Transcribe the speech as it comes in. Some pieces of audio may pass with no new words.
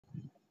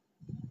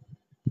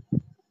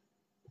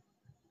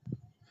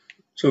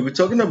So we're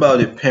talking about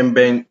the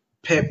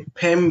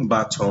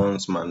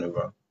Pemberton's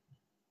maneuver.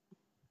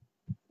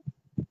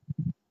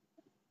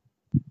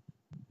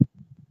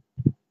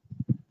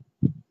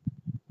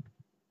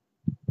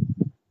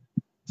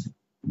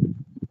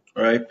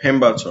 All right,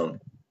 Pemberton's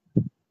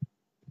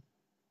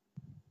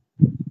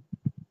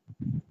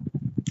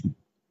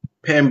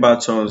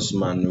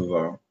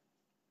maneuver.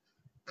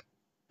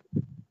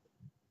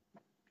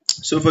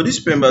 So for this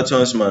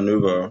Pemberton's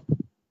maneuver,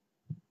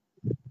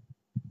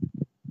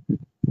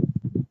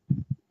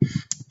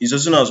 it's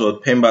also known as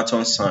what?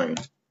 Pemberton sign.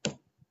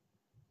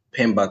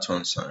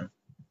 Pemberton sign.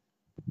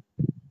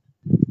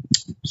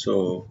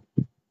 So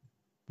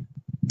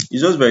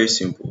it's just very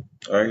simple.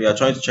 All right, you are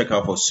trying to check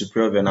out for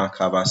superior vena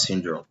cava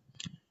syndrome.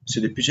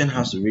 So the patient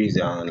has to raise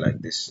their hand like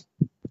this.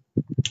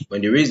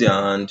 When they raise their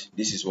hand,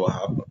 this is what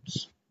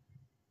happens.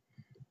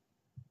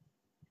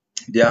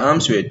 Their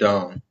arms were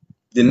down,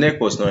 the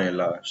neck was not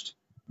enlarged,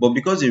 but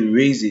because they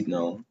raise it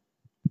now,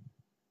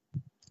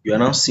 you are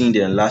now seeing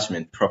the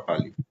enlargement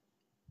properly.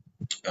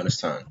 You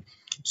understand?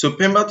 So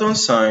Pemberton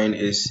sign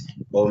is,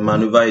 or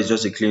maneuver, is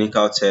just a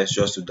clinical test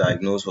just to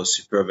diagnose for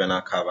superior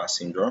vena cava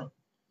syndrome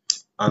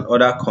and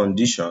other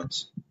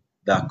conditions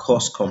that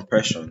cause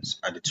compressions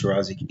at the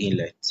thoracic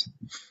inlet.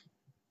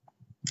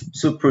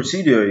 So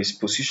procedure is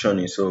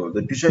positioning. So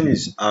the patient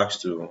is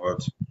asked to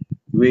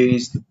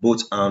raise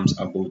both arms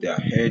above their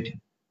head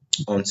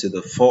until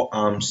the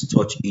forearms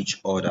touch each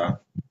other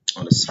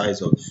on the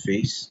sides of the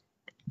face.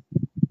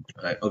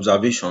 Right.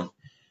 Observation.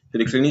 So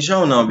the clinician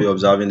will now be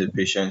observing the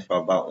patient for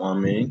about 1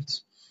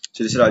 minute.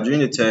 So they say that during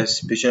the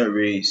test, patient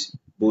raise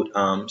both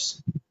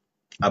arms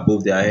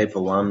above their head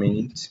for 1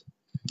 minute.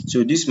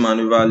 So this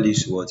maneuver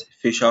leads to what?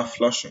 Facial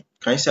flushing.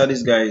 Can you see how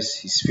this guy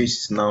his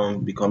face is now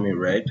becoming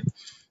red?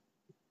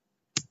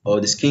 Or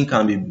the skin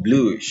can be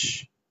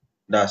bluish.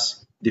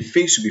 That's the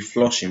face will be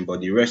flushing,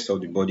 but the rest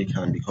of the body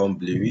can become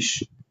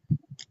bluish,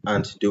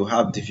 and they'll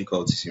have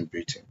difficulties in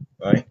breathing,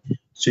 right?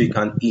 So it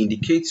can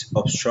indicate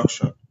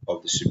obstruction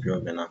of the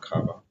superior vena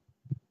cava.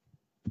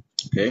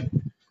 Okay,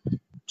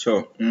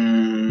 so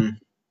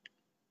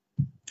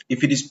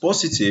if it is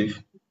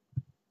positive,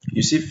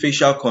 you see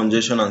facial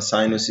congestion and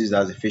cyanosis,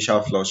 that's the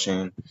facial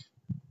flushing.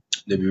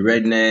 There'll be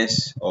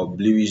redness or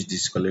bluish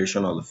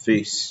discoloration of the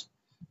face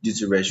due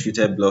to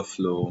restricted blood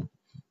flow.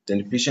 Then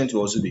the patient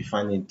will also be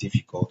finding it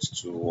difficult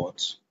to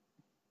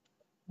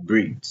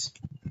breathe.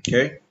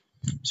 Okay,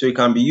 so it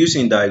can be used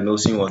in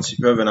diagnosing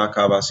superior vena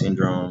cava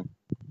syndrome,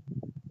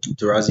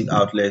 thoracic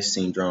outlet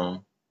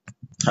syndrome,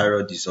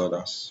 thyroid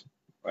disorders,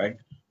 right?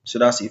 So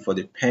that's it for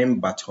the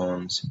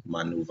Pemberton's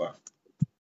maneuver.